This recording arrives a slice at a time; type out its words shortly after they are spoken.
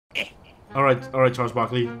Alright, Charles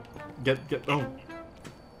Barkley. Get, oh.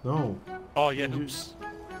 No. Oh, yeah, oops.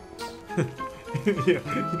 Yeah.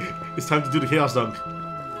 It's time to do the Chaos Dunk.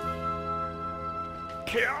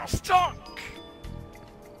 Chaos Dunk!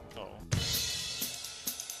 Oh.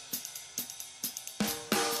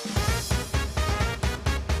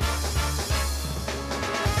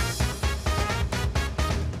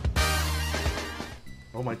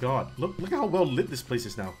 Oh my god. Look how well lit this place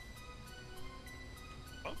is now.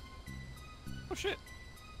 Oh shit.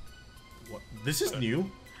 What? This is new?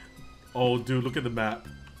 Oh dude, look at the map.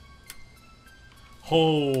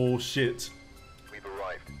 Oh shit. We've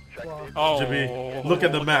arrived. Check Wow. in. Oh, Jimmy, look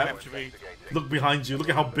at the map. Jimmy. Look behind you. Look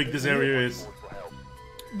at how big this area is.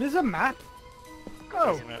 There's a map?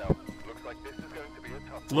 Oh. Isn't it? Now, looks like this is going to be a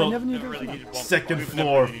tough I Look, never knew Never there was really a needed map. one. Second We've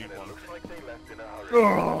floor. never needed one. looks like they left in a hurry.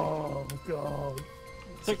 Oh, God.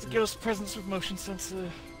 Take the ghost presence with motion sensor.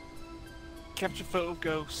 Capture photo of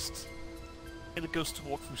ghost. Get the ghost to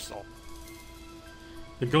walk through salt.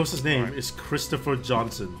 the ghost's name Alright. is Christopher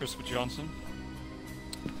Johnson. Christopher Johnson.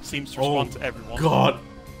 Seems to respond to everyone. God.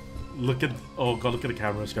 Look at look at the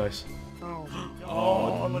cameras, guys. Oh,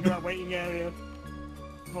 oh, look at that waiting area.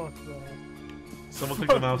 Fuck that. Someone click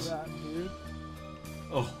the Fuck mouse. that, dude.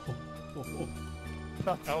 Oh.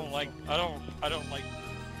 That's I don't like. I don't like.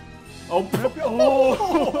 Oh.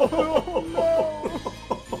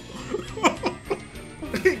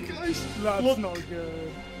 Hey guys, That's look. not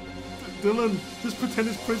good. Dylan, just pretend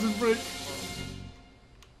it's Prison Break.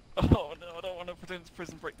 Oh no! I don't want to pretend it's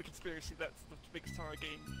Prison Break the conspiracy. That's the biggest horror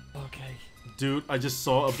game. Okay. Dude, I just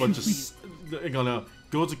saw a bunch of. Hang on now.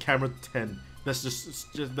 Go to camera 10. That's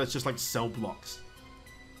just like cell blocks.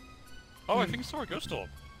 Oh, I think I saw a ghost orb.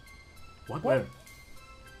 What? What?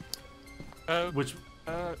 Where? Which?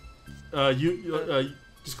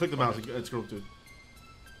 Just click the mouse and scroll to it.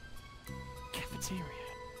 Cafeteria.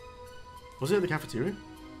 Was it in the cafeteria?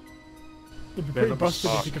 It'd be Better pretty not be busted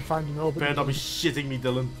if fucked. you could find an orb. Better not be shitting me,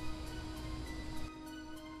 Dylan.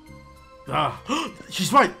 Ah,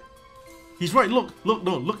 he's right. He's right. Look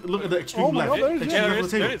at the extreme Oh my left. God, there it is. Extreme Yeah, left there of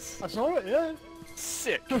is. the There table. is. I saw it, yeah.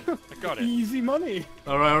 Sick. I got it. Easy money.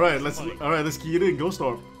 All right. Let's key it in. Ghost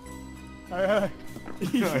orb.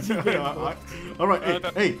 Easy game, bro. All right.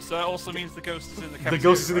 Hey, So that also means the ghost is in the cafeteria. the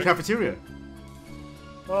ghost is in the right? cafeteria.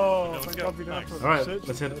 Oh, Let's thank go. God we don't have to All right. search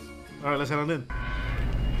Let's for head. this. All right. Let's head on in.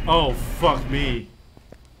 Oh fuck me,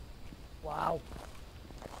 Wow.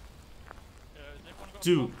 Has everyone got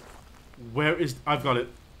dude. one? Where is? I've got it.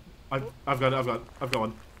 I've got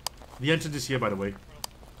one. The entrance is here, by the way.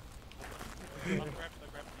 I'll grab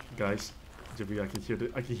the Guys, Jimmy, I can hear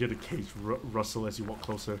the cage rustle as you walk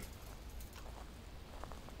closer.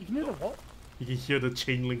 You can hear the what? You can hear the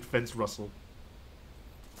chain link fence rustle.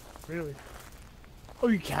 Really? Oh,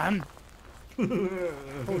 you can?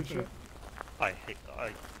 Holy shit. I hate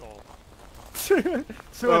that.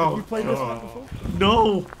 So, have you played this map before?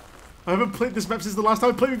 No, I haven't played this map since the last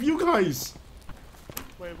time I played with you guys.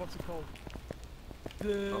 Wait, what's it called?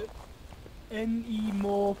 The N.E.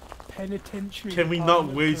 Moore Penitentiary. Can we not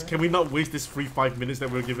Department, waste? correct? Can we not waste this free 5 minutes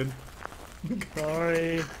that we're given?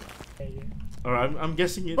 Sorry. All right, I'm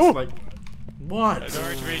guessing it's Oh! like what?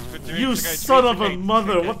 You You son of a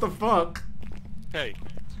mother! What the fuck? Hey,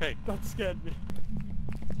 hey. That scared me.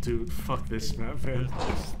 Dude, fuck this map, man.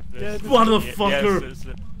 Yeah, this- Motherfucker! Yes,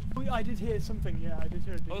 Wait, I did hear something, yeah, I did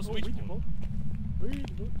hear it. Oh, it's Oh, Ouija Ouija board. board.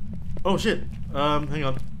 Ouija board. Oh shit. Hang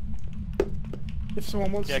on. If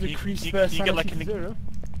someone wants Yeah, to can you- decrease can you- their can you get sanity like to an- 0.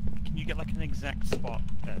 Can you get like an exact spot?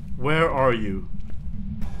 Where are you?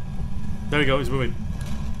 There we go. He's moving.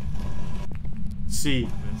 C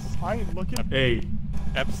This. I ain't looking. A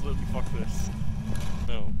Absolutely fuck this.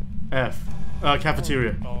 No. F.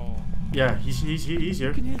 Cafeteria. Oh. Yeah, he's here.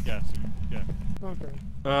 You can hear. Yes. Yeah.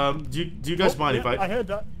 Okay. Do you guys mind if I I heard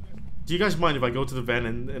that. do you guys mind if I go to the van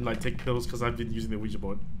and like take pills because I've been using the Ouija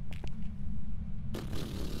board?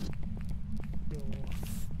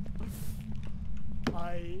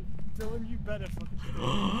 Dylan, you better fucking.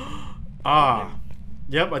 Ah.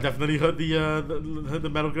 Yep, I definitely heard the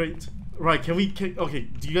metal grate. Right, okay,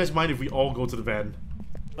 do you guys mind if we all go to the van?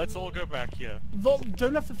 Let's all go back here. Look,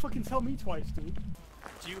 don't have to fucking tell me twice, dude.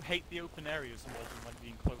 Do you hate the open areas more than like the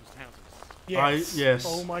enclosed houses? Yes.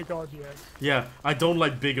 Oh my god, yes. Yeah, I don't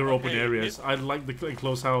like bigger open Okay, areas. I like the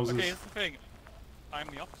enclosed houses. Okay, here's the thing. I'm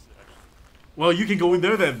the opposite, actually. Well, you can go in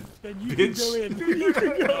there then. Then you Bitch. can go in. You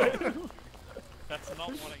can go in. That's not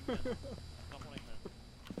what I meant. Not what I meant.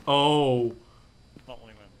 Oh. Not what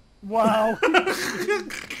I meant. Wow.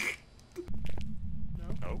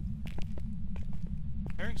 No.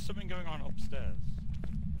 Hearing something going on upstairs.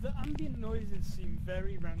 The ambient noises seem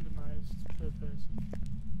very randomized per person.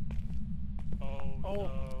 Oh.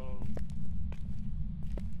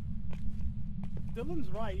 Dylan's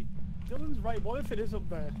right. Dylan's right. What if it is up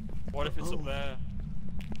there? What if it's up there?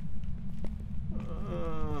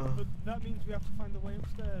 But that means we have to find the way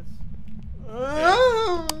upstairs.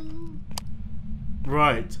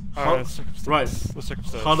 Right. Let's check upstairs. Right. Let's check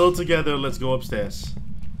upstairs. Huddle together. Let's go upstairs.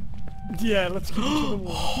 Yeah, let's keep it to the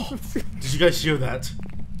wall. Did you guys hear that?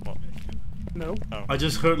 What? No. Oh. I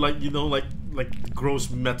just heard like like gross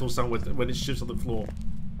metal sound when it shifts on the floor.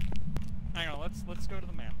 Hang on. Let's go to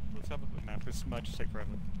the map. Let's have a look at the map. This might just take forever.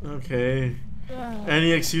 Okay.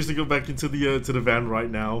 Any excuse to go back into the van right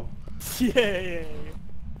now? Yeah.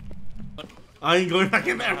 I ain't going back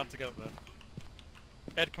in I there. have to go there.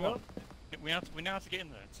 Ed, come on. We know how to get in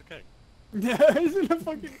there. It's okay. Yeah, isn't it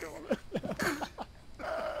fucking cool?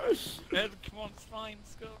 Ed, come on. It's fine.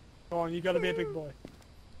 Let's go. Come on, you gotta be a big boy.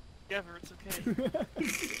 Together, it's okay.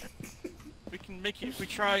 We can make it if we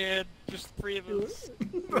try, Ed. Just 3 of us.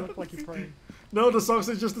 You look like you're praying. No, the song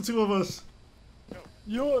says just the 2 of us.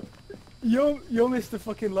 You're Mr.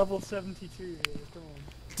 fucking level 72 here. Come on.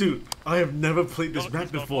 Dude, I have never played this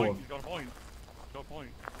map before. You got a point. Got a point.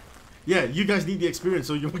 Yeah, you guys need the experience,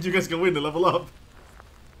 so you guys go in and level up.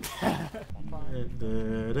 Fandango.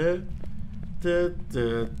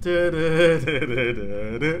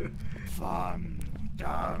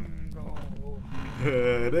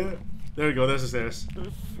 There we go, there's the stairs.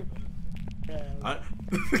 Yeah.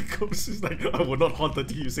 The ghost is like, I will not haunt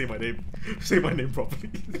until you say my name. Say my name properly.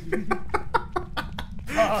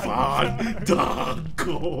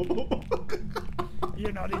 Fandango.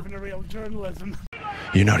 You're not even a real journalism.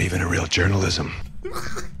 You're not even a real journalism.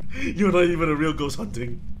 You're not even a real ghost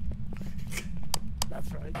hunting.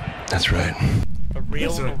 That's right. That's right. A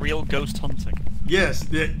real ghost hunting. Yes,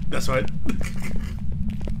 yeah, that's right.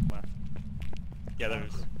 Yeah, there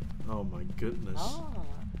is. Oh my goodness. Ah.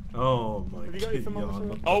 Oh my Have you got your thermometer?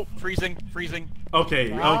 god. Oh, freezing.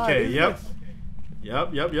 Okay, Ah, okay, it yep. is.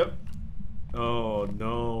 Yep. Oh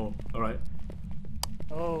no. Alright.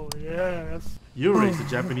 Oh yes. Yuri is the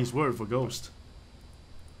Japanese word for ghost.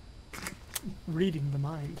 Reading the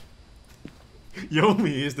mind.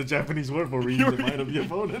 Yomi is the Japanese word for reading the mind of your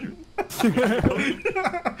opponent.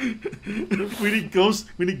 we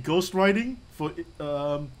need ghost writing for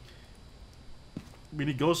we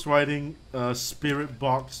need ghost writing, spirit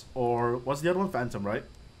box, or what's the other one? Phantom, right?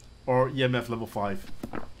 Or EMF level 5.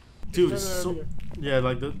 Dude, it's so yeah,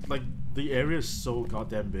 like the area is so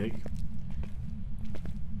goddamn big.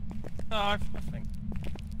 No, I think.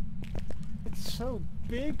 It's so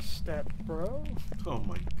big, step bro. Oh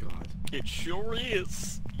my god. It sure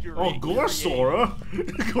is. Oh, Gorsora!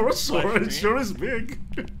 Gorsora, it sure is big.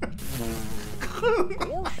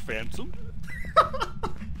 Gorse Phantom.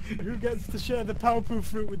 Who gets to share the Palpu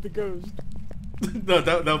fruit with the ghost? No,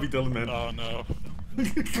 that'll be Dylan, man. Oh no.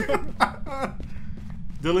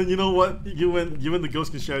 Dylan, you know what? You and the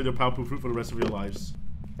ghost can share your Palpu fruit for the rest of your lives.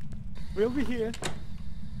 We'll be here.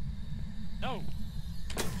 No.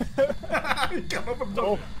 Come up and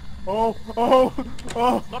Oh.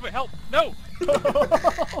 Love it, help! No!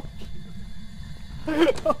 The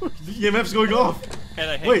EMF's going off. Ed,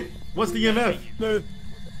 I hate Wait, you. what's the EMF? No,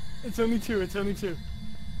 it's only 2.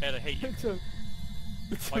 Ed, I hate you.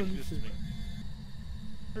 It's Why do only this to 2. me?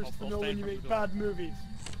 Christopher I'll Nolan, stay you from make the bad movies.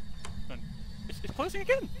 It's closing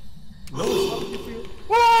again!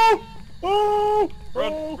 Whoa!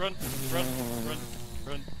 Run.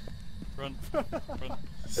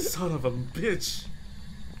 Son of a bitch.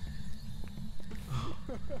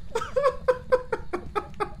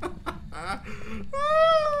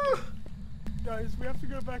 Guys, we have to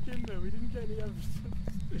go back in there. We didn't get any evidence.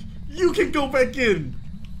 You can go back in.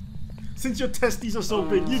 Since your testes are so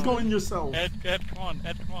big, you go in yourself. Ed, come on,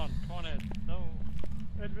 Ed. No.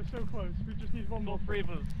 Ed, we're so close. We just need one It's more. all 3 of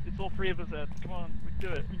us. It's all 3 of us, Ed. Come on, we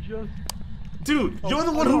can do it. We just... Dude, Oh, you're the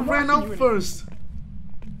I'm one who not ran rocking out you first.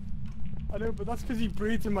 I know, but that's because he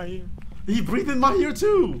breathed in my ear. He breathed in my ear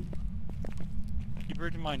too. Keep your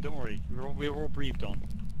in mind, don't worry. We're all breathed on.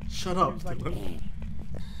 Shut up, He was like, Dylan.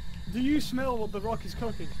 do you smell what the rock is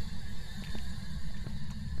cooking?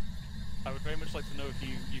 I would very much like to know if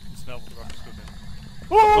you can smell what the rock is cooking.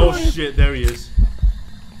 Oh shit, there he is.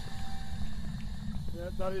 Yeah,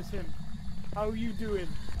 that is him. How are you doing?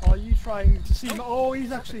 Are you trying to see him? Oh,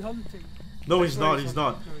 he's actually hunting. No, he's That's why not, he's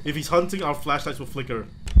not. hunting. If he's hunting, our flashlights will flicker.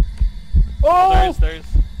 Oh! There is.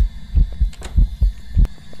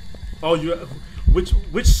 Oh, you... Which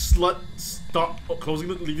slut stop closing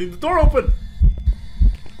the... leaving the door open?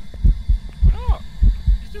 Why not?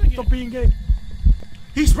 He's doing Stop it. being gay.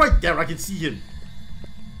 He's right there, I can see him.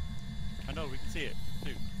 I know, we can see it,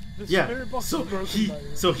 too. The Yeah. spirit box So is broken, he, by the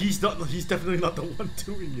way. so he's not. He's definitely not the one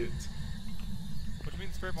doing it. What do you mean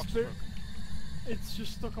the spirit box is Spirit- broken? It's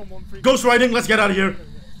just stuck on one freaking... Ghost riding. Let's get out of here.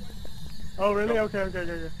 Oh, really? Okay.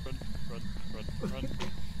 Run.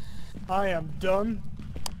 I am done.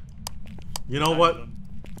 You know what?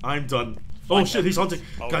 I'm done. Oh Fine, shit, he's hunting.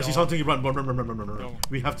 Oh, Guys, he's no. hunting. Run. No.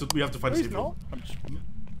 We have to find No, a he's safe not. room. I'm just...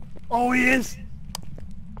 Oh, he is!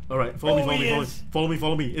 Alright, follow me, Oh, follow me, he follow me. is.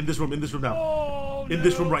 Follow me. In this room now. Oh, In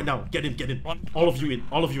this room right now. Get in. Run. All of you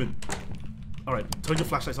in. Alright, turn your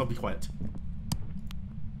flashlights on, be quiet.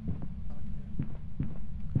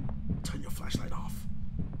 Turn your flashlight off.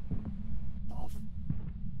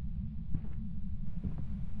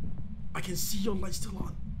 I can see your light still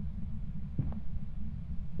on.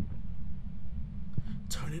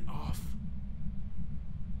 Turn it off.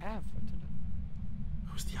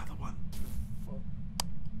 Who's the other one?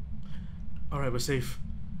 Alright, we're safe.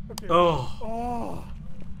 Okay. Oh. Oh.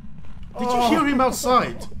 Did you hear him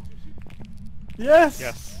outside? Yes!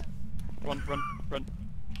 Yes. Run.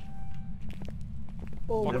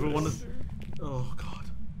 Oh, Everyone yes. is... Oh god.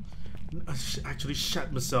 I actually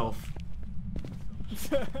shat myself.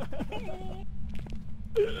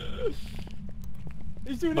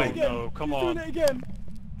 He's doing Oh, it again! no, come He's on. doing it again!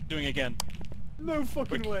 Doing it again. No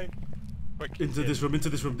fucking Quick. way! Quick. Into this room,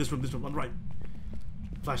 on right.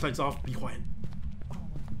 Flashlights off, be quiet.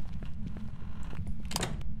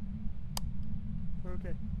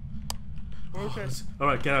 Okay. Okay.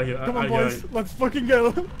 Alright, get out of here. Come on, boys. Let's fucking go.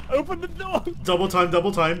 Open the door. Double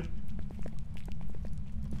time.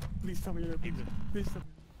 Please tell me you're open. Please tell me.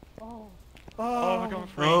 Oh. Oh my god, I'm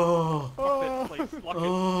free. Oh. Lock it, please. Lock it.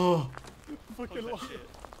 Oh. Fucking Close lock that it. shit.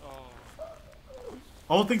 Oh.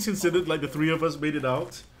 All things considered, like the three of us made it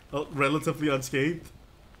out relatively unscathed.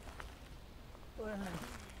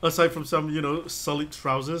 Aside from some, you know, sullied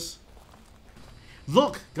trousers.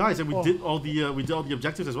 Look, guys, and we did all the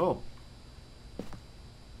objectives as well.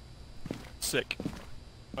 Sick.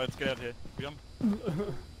 Alright, let's get out of here. We done?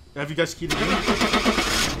 Have you guys keyed it in?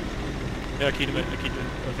 Yeah, I keyed it.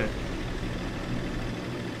 Okay.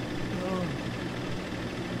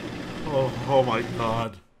 Oh my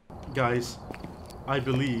god. Guys, I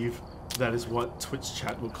believe that is what Twitch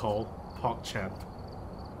chat will call PogChamp.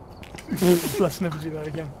 Let's never do that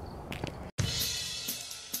again.